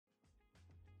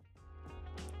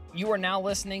You are now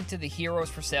listening to the Heroes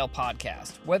for Sale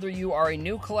podcast. Whether you are a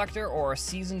new collector or a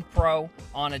seasoned pro,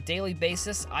 on a daily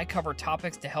basis, I cover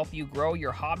topics to help you grow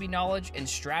your hobby knowledge and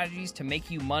strategies to make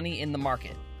you money in the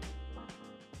market.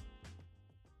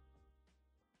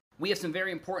 We have some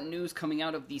very important news coming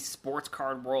out of the sports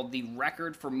card world. The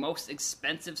record for most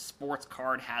expensive sports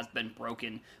card has been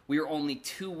broken. We are only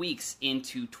 2 weeks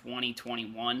into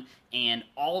 2021, and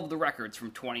all of the records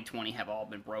from 2020 have all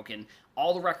been broken.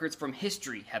 All the records from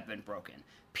history have been broken.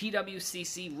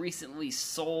 PWCC recently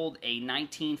sold a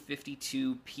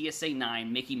 1952 PSA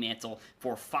 9 Mickey Mantle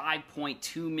for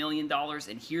 $5.2 million,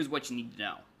 and here's what you need to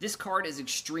know. This card is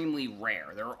extremely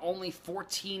rare. There are only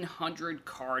 1,400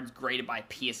 cards graded by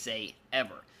PSA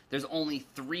ever. There's only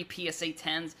 3 PSA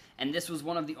 10s, and this was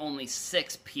one of the only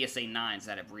 6 PSA 9s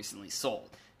that have recently sold.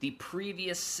 The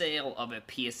previous sale of a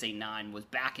PSA 9 was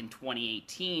back in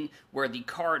 2018, where the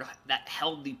card that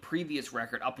held the previous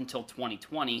record up until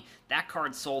 2020, that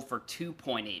card sold for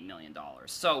 $2.8 million.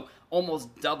 So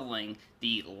almost doubling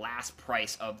the last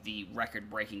price of the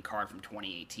record-breaking card from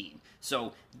 2018.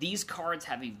 So these cards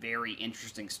have a very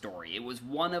interesting story. It was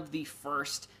one of the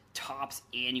first Topps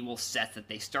annual sets that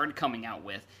they started coming out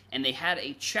with, and they had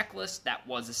a checklist that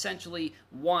was essentially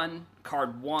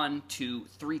card 1 to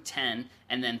 310,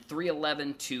 and then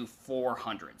 311 to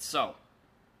 400. So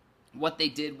what they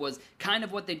did was kind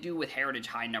of what they do with Heritage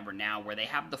High Number now, where they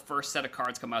have the first set of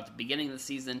cards come out at the beginning of the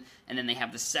season, and then they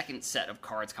have the second set of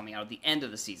cards coming out at the end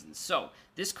of the season. So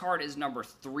this card is number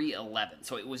 311.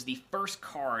 So it was the first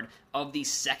card of the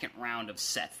second round of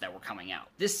sets that were coming out.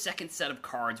 This second set of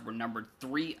cards were numbered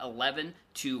 311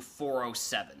 to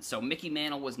 407. So Mickey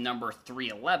Mantle was number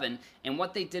 311, and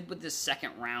what they did with this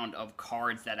second round of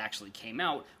cards that actually came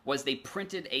out was they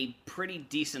printed a pretty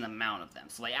decent amount of them.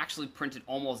 So they actually printed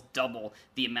almost double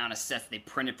the amount of sets they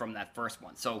printed from that first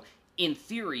one. So in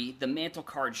theory, the Mantle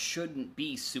card shouldn't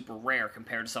be super rare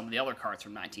compared to some of the other cards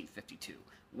from 1952.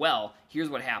 Well, here's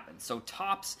what happened. So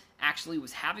Topps actually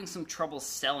was having some trouble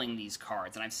selling these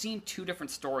cards, and I've seen 2 different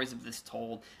stories of this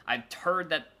told. I've heard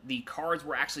that the cards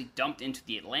were actually dumped into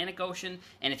the Atlantic Ocean,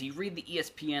 and if you read the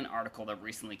ESPN article that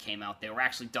recently came out, they were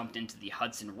actually dumped into the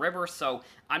Hudson River, so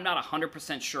I'm not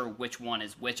 100% sure which one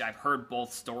is which. I've heard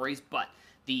both stories, but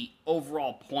the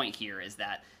overall point here is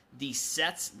that the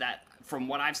sets that, from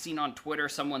what I've seen on Twitter,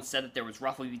 someone said that there was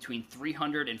roughly between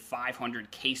 300 and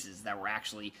 500 cases that were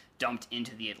actually dumped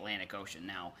into the Atlantic Ocean.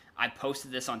 Now, I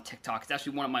posted this on TikTok. It's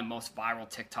actually one of my most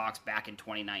viral TikToks back in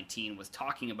 2019, was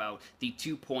talking about the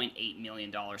 $2.8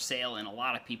 million sale, and a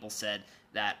lot of people said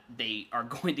that they are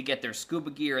going to get their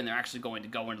scuba gear and they're actually going to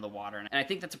go into the water. And I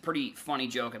think that's a pretty funny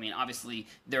joke. I mean, obviously,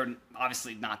 they're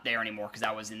obviously not there anymore because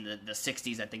that was in the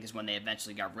 60s, I think, is when they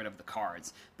eventually got rid of the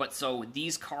cards. But so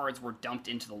these cards were dumped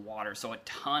into the water, so a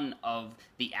ton of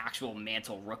the actual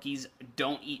Mantle rookies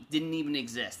didn't even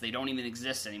exist. They don't even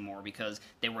exist anymore because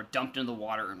they were dumped into the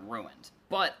water and ruined.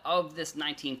 But of this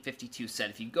 1952 set,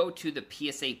 if you go to the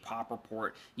PSA Pop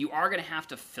Report, you are going to have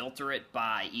to filter it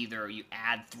by either you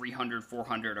add 300,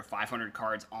 400, or 500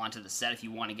 cards onto the set if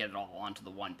you want to get it all onto the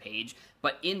one page.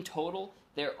 But in total,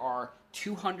 there are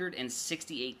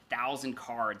 268,000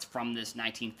 cards from this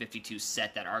 1952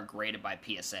 set that are graded by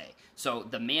PSA. So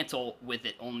the Mantle, with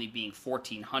it only being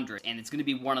 1,400, and it's going to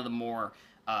be one of the more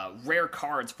rare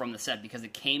cards from the set because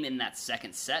it came in that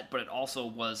second set, but it also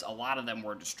was, a lot of them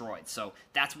were destroyed. So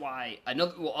that's why,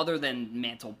 other than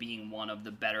Mantle being one of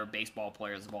the better baseball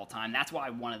players of all time, that's why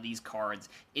one of these cards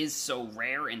is so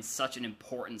rare and such an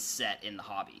important set in the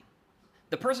hobby.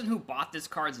 The person who bought this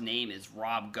card's name is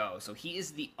Rob Go. So he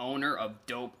is the owner of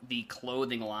Dope, the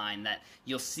clothing line that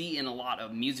you'll see in a lot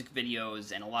of music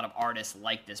videos, and a lot of artists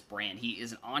like this brand. He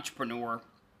is an entrepreneur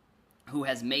who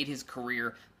has made his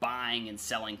career buying and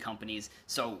selling companies.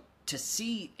 So to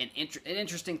see an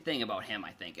interesting thing about him,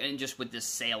 I think, and just with this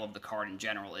sale of the card in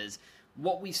general, is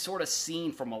what we've sort of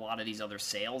seen from a lot of these other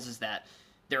sales is that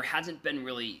there hasn't been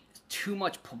really too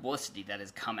much publicity that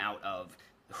has come out of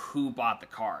who bought the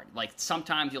card. Like,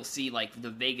 sometimes you'll see, like, the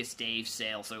Vegas Dave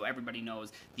sale, so everybody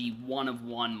knows the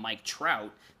one-of-one Mike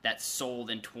Trout that sold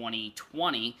in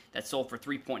 2020, that sold for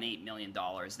 $3.8 million.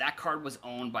 That card was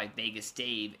owned by Vegas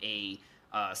Dave, a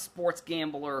sports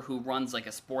gambler who runs like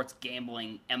a sports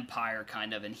gambling empire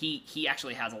kind of, and he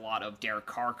actually has a lot of Derek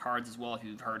Carr cards as well. If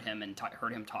you've heard him and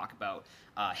heard him talk about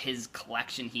his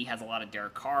collection, he has a lot of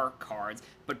Derek Carr cards.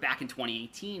 But back in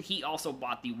 2018, he also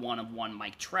bought the one-of-one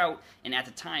Mike Trout, and at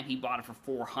the time he bought it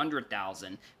for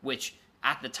 $400,000, which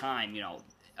at the time, you know,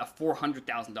 a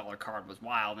 $400,000 card was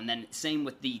wild, and then same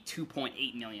with the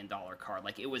 $2.8 million card.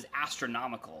 Like, it was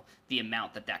astronomical the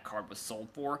amount that card was sold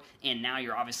for, and now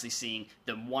you're obviously seeing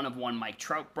the one-of-one Mike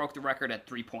Trout broke the record at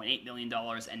 $3.8 million,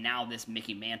 and now this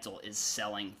Mickey Mantle is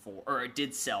selling for, or it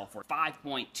did sell for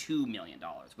 $5.2 million,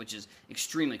 which is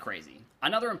extremely crazy.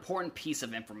 Another important piece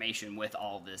of information with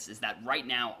all of this is that right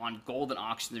now on Goldin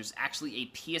Auction, there's actually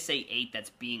a PSA 8 that's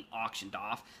being auctioned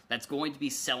off that's going to be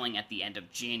selling at the end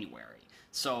of January.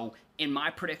 So in my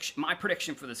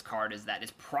prediction for this card is that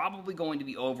it's probably going to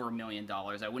be over $1 million.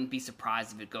 I wouldn't be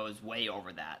surprised if it goes way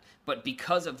over that. But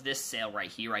because of this sale right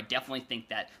here, I definitely think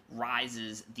that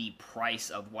rises the price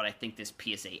of what I think this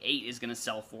PSA 8 is going to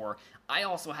sell for. I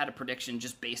also had a prediction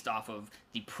just based off of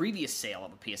the previous sale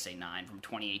of a PSA 9 from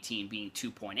 2018 being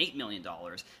 $2.8 million.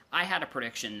 I had a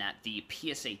prediction that the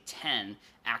PSA 10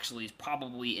 actually is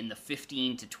probably in the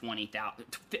 $15 to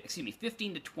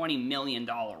 $20 million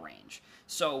range.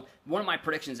 So one of my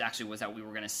predictions actually was that we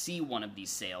were going to see one of these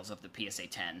sales of the PSA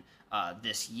 10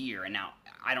 this year. And now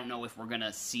I don't know if we're going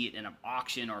to see it in an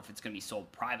auction or if it's going to be sold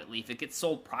privately. If it gets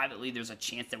sold privately, there's a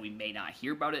chance that we may not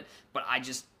hear about it. But I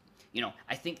just,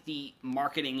 I think the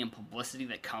marketing and publicity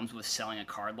that comes with selling a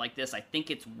card like this, I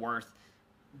think it's worth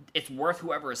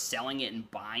whoever is selling it and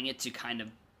buying it to kind of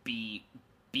be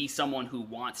someone who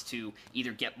wants to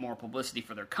either get more publicity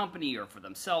for their company or for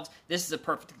themselves. This is a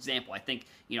perfect example. I think,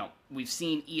 we've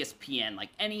seen ESPN, like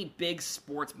any big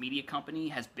sports media company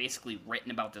has basically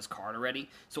written about this card already.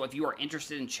 So if you are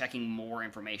interested in checking more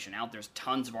information out, there's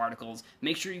tons of articles.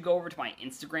 Make sure you go over to my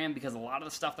Instagram because a lot of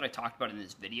the stuff that I talked about in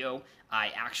this video,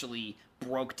 I actually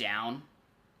broke down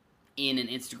in an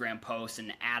Instagram post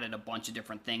and added a bunch of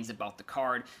different things about the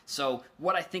card. So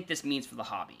what I think this means for the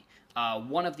hobby.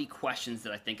 One of the questions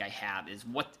that I think I have is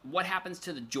what happens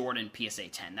to the Jordan PSA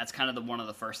 10? That's kind of one of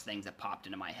the first things that popped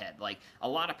into my head. Like, a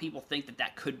lot of people think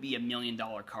that could be $1 million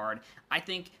card. I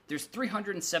think there's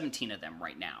 317 of them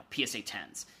right now, PSA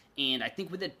 10s. And I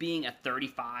think with it being a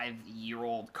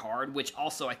 35-year-old card, which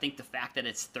also I think the fact that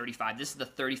it's 35, this is the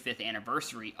 35th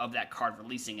anniversary of that card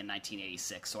releasing in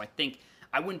 1986. So I think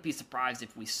I wouldn't be surprised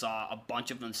if we saw a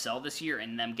bunch of them sell this year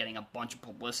and them getting a bunch of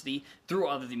publicity through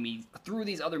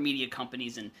these other media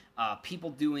companies and people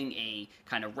doing a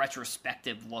kind of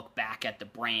retrospective look back at the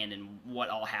brand and what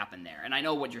all happened there. And I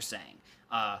know what you're saying.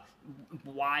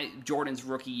 Why Jordan's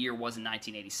rookie year was in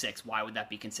 1986. Why would that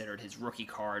be considered his rookie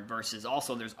card versus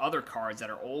also there's other cards that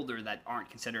are older that aren't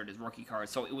considered his rookie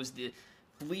cards. So it was the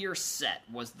Fleer set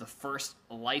was the first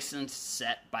licensed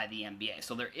set by the NBA.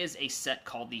 So there is a set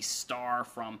called the Star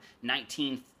from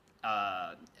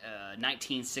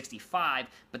 1965,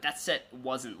 but that set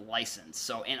wasn't licensed.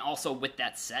 So, and also with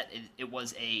that set, it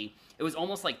was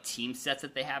almost like team sets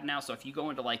that they have now. So if you go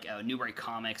into like Newbury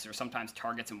Comics or sometimes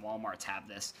Targets and Walmarts have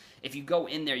this, if you go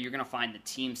in there, you're going to find the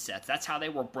team sets. That's how they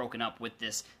were broken up with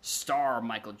this Star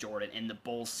Michael Jordan in the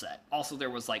Bulls set. Also, there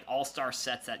was like all-star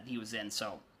sets that he was in.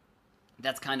 So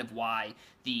that's kind of why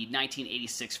the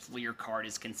 1986 Fleer card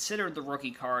is considered the rookie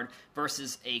card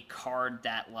versus a card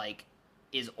that like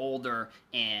is older,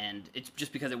 and it's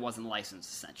just because it wasn't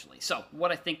licensed essentially. So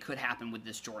what I think could happen with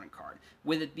this Jordan card,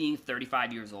 with it being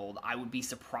 35 years old, I would be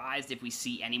surprised if we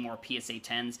see any more PSA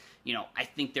 10s. I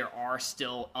think there are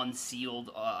still unsealed,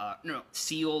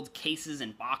 sealed cases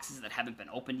and boxes that haven't been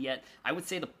opened yet. I would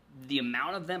say the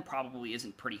amount of them probably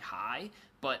isn't pretty high,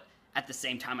 but at the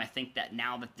same time, I think that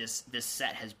now that this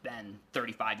set has been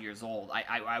 35 years old,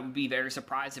 I would be very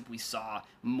surprised if we saw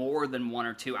more than one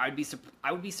or two. I would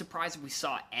be surprised if we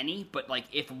saw any, but like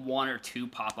if one or two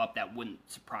pop up, that wouldn't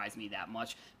surprise me that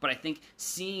much. But I think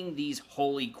seeing these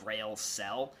holy grails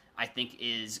sell, I think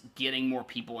is getting more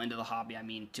people into the hobby. I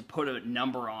mean, to put a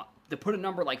number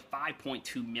like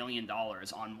 $5.2 million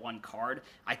on one card,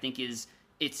 I think it's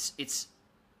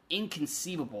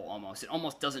inconceivable almost. It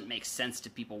almost doesn't make sense to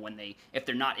people if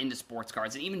they're not into sports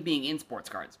cards, and even being in sports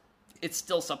cards, it's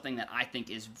still something that I think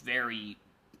is very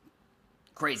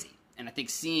crazy. And I think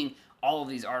seeing all of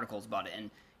these articles about it, and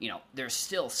there's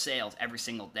still sales every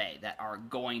single day that are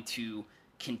going to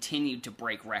continue to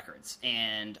break records.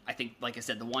 And I think, like I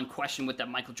said, the one question with that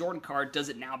Michael Jordan card, does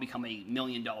it now become $1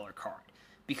 million card?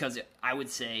 Because I would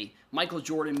say Michael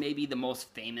Jordan may be the most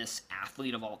famous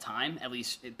athlete of all time, at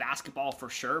least basketball for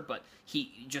sure, but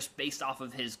he, just based off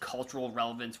of his cultural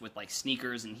relevance with like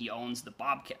sneakers, and he owns the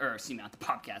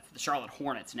Charlotte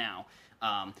Hornets now.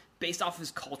 Based off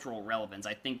his cultural relevance,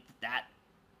 I think that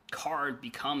card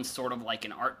becomes sort of like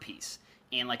an art piece.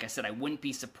 And like I said, I wouldn't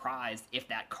be surprised if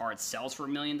that card sells for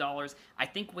 $1 million. I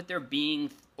think with there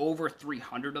being over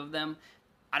 300 of them,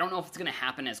 I don't know if it's going to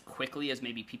happen as quickly as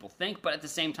maybe people think, but at the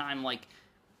same time, like,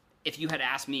 if you had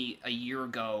asked me a year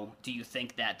ago, do you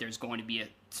think that there's going to be a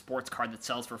sports card that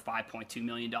sells for $5.2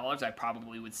 million, I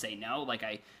probably would say no. Like,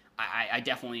 I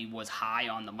definitely was high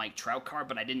on the Mike Trout card,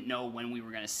 but I didn't know when we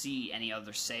were going to see any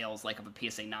other sales, like of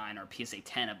a PSA 9 or a PSA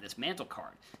 10 of this Mantle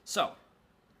card. So,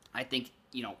 I think,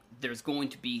 there's going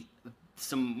to be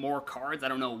some more cards. I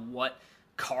don't know what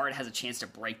card has a chance to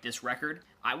break this record.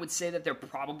 I would say that there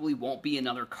probably won't be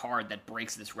another card that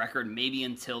breaks this record, maybe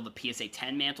until the PSA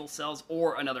 10 Mantle sells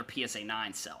or another PSA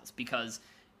 9 sells, because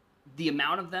the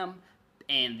amount of them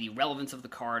and the relevance of the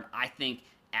card, I think,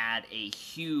 add a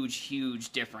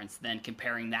huge difference than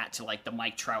comparing that to like the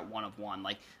Mike Trout 1 of 1.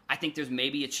 Like, I think there's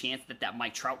maybe a chance that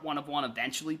Mike Trout 1 of 1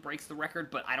 eventually breaks the record,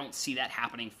 but I don't see that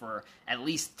happening for at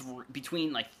least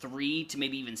between like 3 to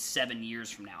maybe even 7 years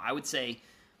from now. I would say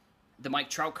the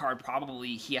Mike Trout card,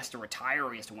 probably he has to retire,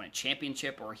 or he has to win a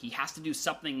championship, or he has to do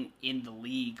something in the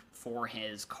league for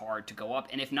his card to go up.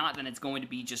 And if not, then it's going to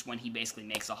be just when he basically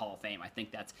makes a Hall of Fame. I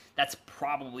think that's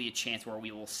probably a chance where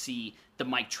we will see the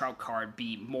Mike Trout card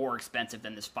be more expensive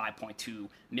than this $5.2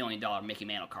 million Mickey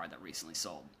Mantle card that recently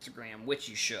sold. Instagram, which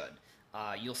you should.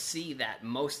 You'll see that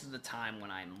most of the time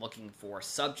when I'm looking for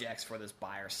subjects for this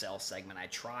buy or sell segment, I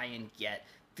try and get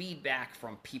feedback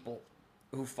from people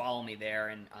who follow me there,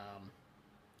 and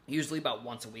usually about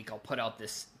once a week I'll put out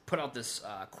this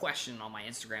question on my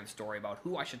Instagram story about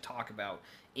who I should talk about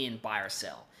in buy or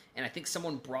sell. And I think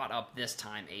someone brought up this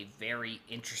time a very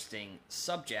interesting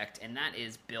subject, and that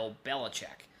is Bill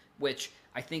Belichick, which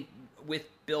I think with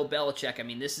Bill Belichick, I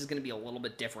mean, this is going to be a little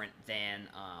bit different than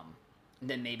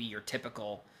maybe your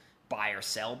typical buy or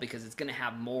sell, because it's going to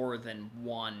have more than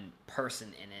one person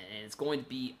in it, and it's going to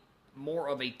be more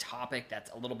of a topic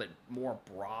that's a little bit more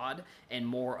broad and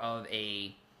more of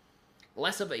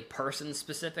less of a person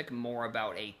specific, more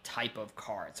about a type of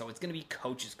card. So it's going to be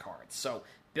coaches cards. So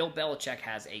Bill Belichick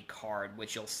has a card,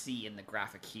 which you'll see in the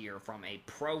graphic here, from a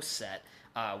pro set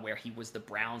where he was the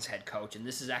Browns head coach, and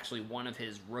this is actually one of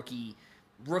his rookie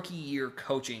year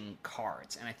coaching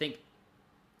cards. And I think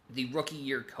the rookie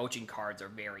year coaching cards are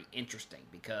very interesting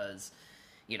because,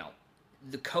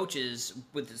 the coaches,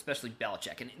 with especially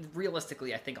Belichick, and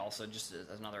realistically, I think also just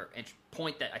as another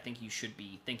point that I think you should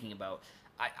be thinking about,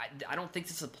 I don't think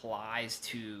this applies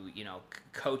to,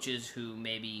 coaches who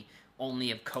maybe only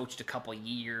have coached a couple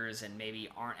years and maybe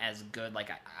aren't as good. Like,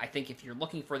 I think if you're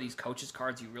looking for these coaches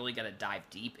cards, you really got to dive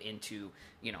deep into,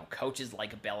 coaches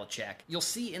like a Belichick. You'll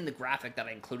see in the graphic that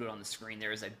I included on the screen,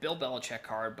 there is a Bill Belichick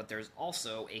card, but there's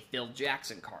also a Phil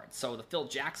Jackson card. So the Phil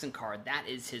Jackson card, that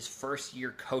is his first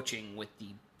year coaching with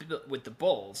the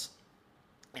Bulls.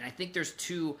 And I think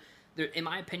in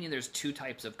my opinion, there's two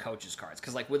types of coaches cards.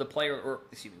 Because like with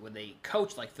a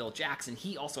coach like Phil Jackson,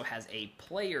 he also has a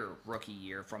player rookie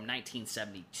year from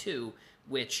 1972,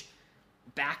 which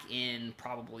back in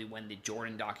probably when the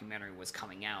Jordan documentary was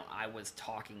coming out, I was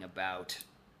talking about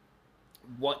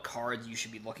what cards you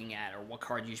should be looking at or what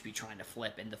cards you should be trying to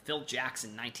flip. And the Phil Jackson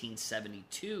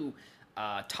 1972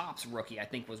 Topps rookie, I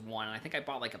think, was one. And I think I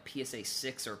bought like a PSA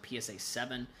 6 or PSA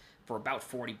 7 for about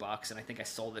 $40, and I think I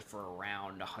sold it for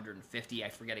around $150. I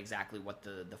forget exactly what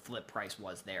the flip price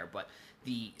was there, but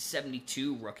the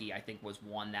 72 rookie, I think, was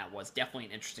one that was definitely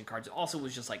an interesting card. It also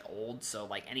was just like old, so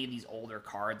like any of these older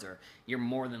cards, you're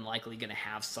more than likely going to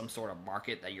have some sort of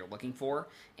market that you're looking for.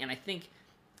 And I think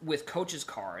with coaches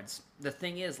cards, the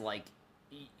thing is, like,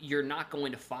 you're not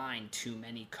going to find too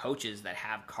many coaches that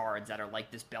have cards that are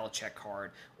like this Belichick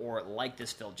card or like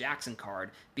this Phil Jackson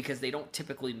card, because they don't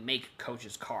typically make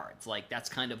coaches cards. Like, that's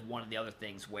kind of one of the other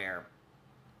things where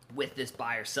with this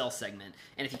buy or sell segment,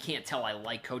 and if you can't tell, I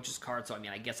like coaches cards, so I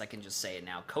mean, I guess I can just say it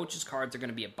now. Coaches cards are going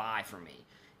to be a buy for me.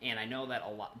 And I know that a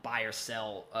lot buy or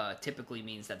sell typically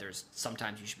means that there's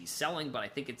sometimes you should be selling, but I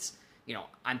think it's,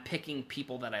 I'm picking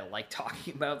people that I like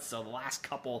talking about. So the last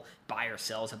couple buy or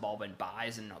sells have all been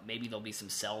buys, and maybe there'll be some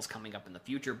sells coming up in the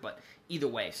future. But either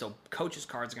way, so coaches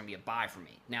cards are going to be a buy for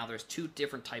me. Now, there's two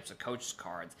different types of coaches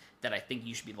cards that I think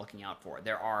you should be looking out for.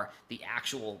 There are the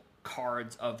actual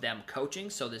cards of them coaching,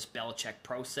 so this Belichick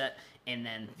Pro set, and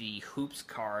then the Hoops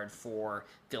card for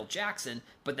Phil Jackson.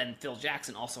 But then Phil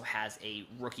Jackson also has a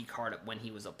rookie card when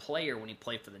he was a player, when he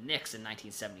played for the Knicks in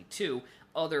 1972.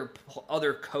 Other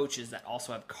coaches that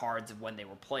also have cards of when they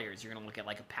were players. You're going to look at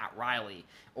like a Pat Riley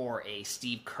or a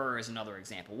Steve Kerr is another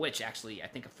example, which actually I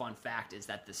think a fun fact is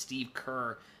that the Steve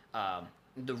Kerr,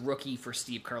 the rookie for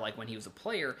Steve Kerr, like when he was a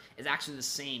player, is actually the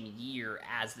same year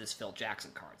as this Phil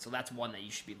Jackson card. So that's one that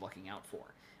you should be looking out for.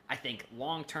 I think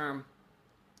long term,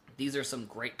 these are some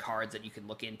great cards that you can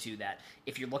look into that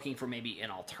if you're looking for maybe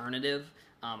an alternative.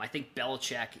 I think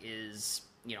Belichick is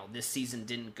this season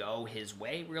didn't go his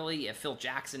way, really. If Phil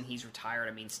Jackson, he's retired.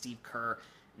 I mean, Steve Kerr,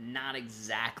 not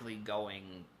exactly going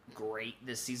great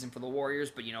this season for the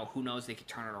Warriors, but who knows, they could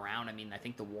turn it around. I mean, I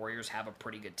think the Warriors have a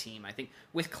pretty good team. I think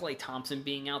with Klay Thompson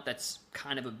being out, that's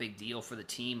kind of a big deal for the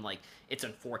team. Like, it's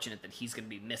unfortunate that he's going to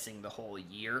be missing the whole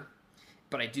year,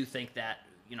 but I do think that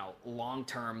long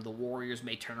term, the Warriors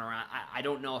may turn around. I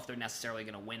don't know if they're necessarily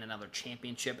going to win another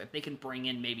championship. If they can bring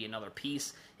in maybe another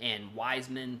piece and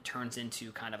Wiseman turns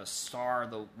into kind of a star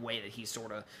the way that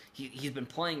he's been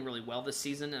playing really well this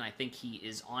season, and I think he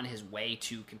is on his way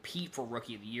to compete for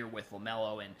Rookie of the Year with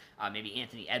LaMelo and maybe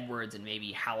Anthony Edwards and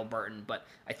maybe Halliburton. But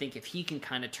I think if he can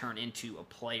kind of turn into a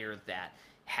player that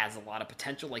has a lot of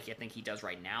potential like I think he does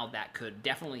right now, that could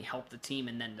definitely help the team.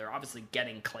 And then they're obviously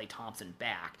getting Klay Thompson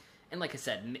back. And like I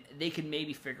said, they could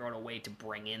maybe figure out a way to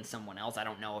bring in someone else. I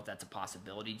don't know if that's a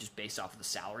possibility just based off of the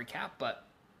salary cap. But,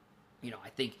 I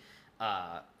think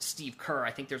Steve Kerr,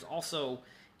 I think there's also,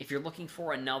 if you're looking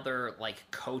for another,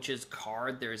 coach's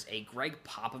card, there's a Greg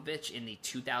Popovich in the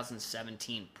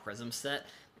 2017 Prism set.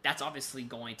 That's obviously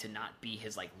going to not be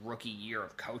his, rookie year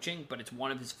of coaching, but it's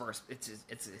one of his first,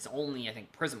 it's only, I think,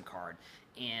 Prism card.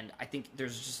 And I think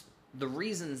there's just the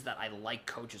reasons that I like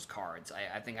coaches' cards.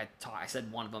 I think I said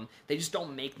one of them. They just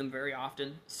don't make them very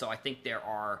often, so I think there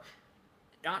are,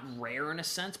 not rare in a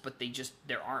sense, but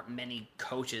there aren't many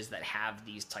coaches that have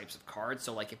these types of cards.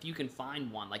 So if you can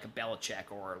find one like a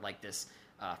Belichick or this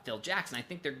Phil Jackson, I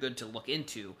think they're good to look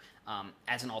into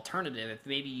as an alternative if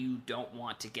maybe you don't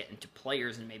want to get into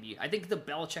players. And I think the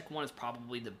Belichick one is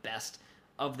probably the best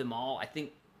of them all. I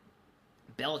think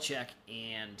Belichick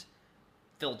and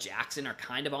Phil Jackson are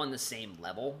kind of on the same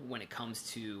level when it comes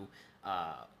to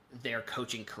their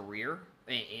coaching career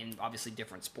in obviously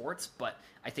different sports, but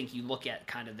I think you look at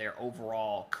kind of their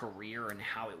overall career and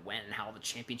how it went and how the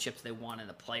championships they won and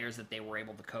the players that they were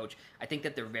able to coach, I think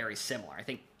that they're very similar. I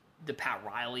think the Pat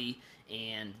Riley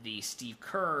and the Steve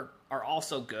Kerr are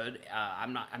also good.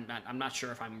 I'm not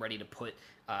sure if I'm ready to put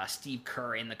Steve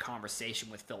Kerr in the conversation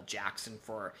with Phil Jackson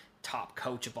for top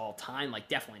coach of all time.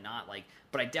 Definitely not.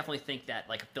 But I definitely think that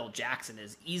Phil Jackson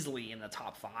is easily in the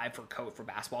top 5 for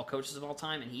basketball coaches of all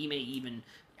time, and he may even,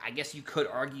 I guess you could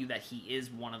argue that he is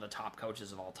one of the top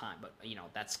coaches of all time. But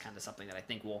that's kind of something that I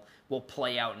think will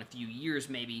play out in a few years,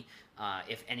 maybe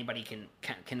if anybody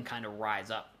can kind of rise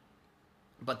up.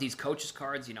 But these coaches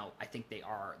cards, I think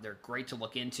they're great to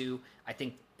look into. I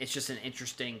think it's just an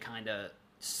interesting kind of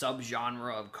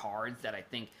subgenre of cards that I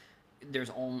think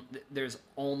there's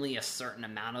only a certain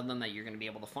amount of them that you're going to be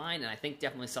able to find, and I think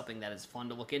definitely something that is fun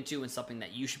to look into and something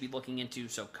that you should be looking into.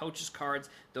 So coaches cards,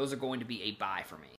 those are going to be a buy for me.